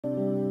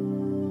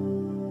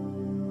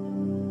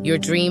Your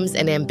dreams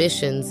and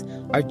ambitions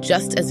are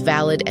just as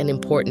valid and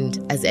important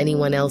as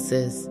anyone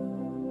else's.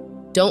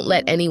 Don't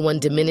let anyone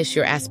diminish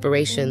your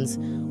aspirations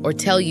or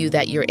tell you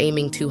that you're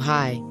aiming too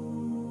high.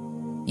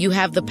 You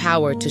have the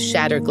power to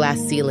shatter glass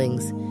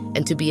ceilings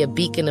and to be a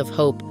beacon of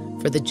hope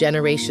for the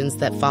generations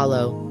that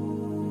follow.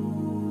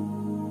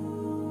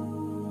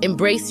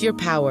 Embrace your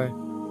power,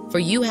 for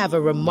you have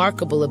a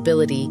remarkable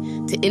ability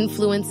to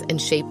influence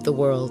and shape the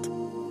world.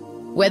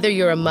 Whether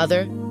you're a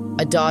mother,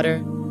 a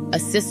daughter, a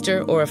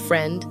sister, or a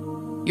friend,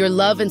 your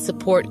love and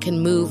support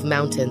can move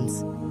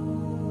mountains.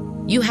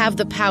 You have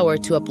the power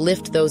to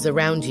uplift those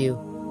around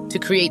you, to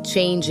create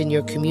change in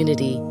your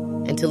community,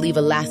 and to leave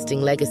a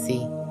lasting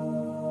legacy.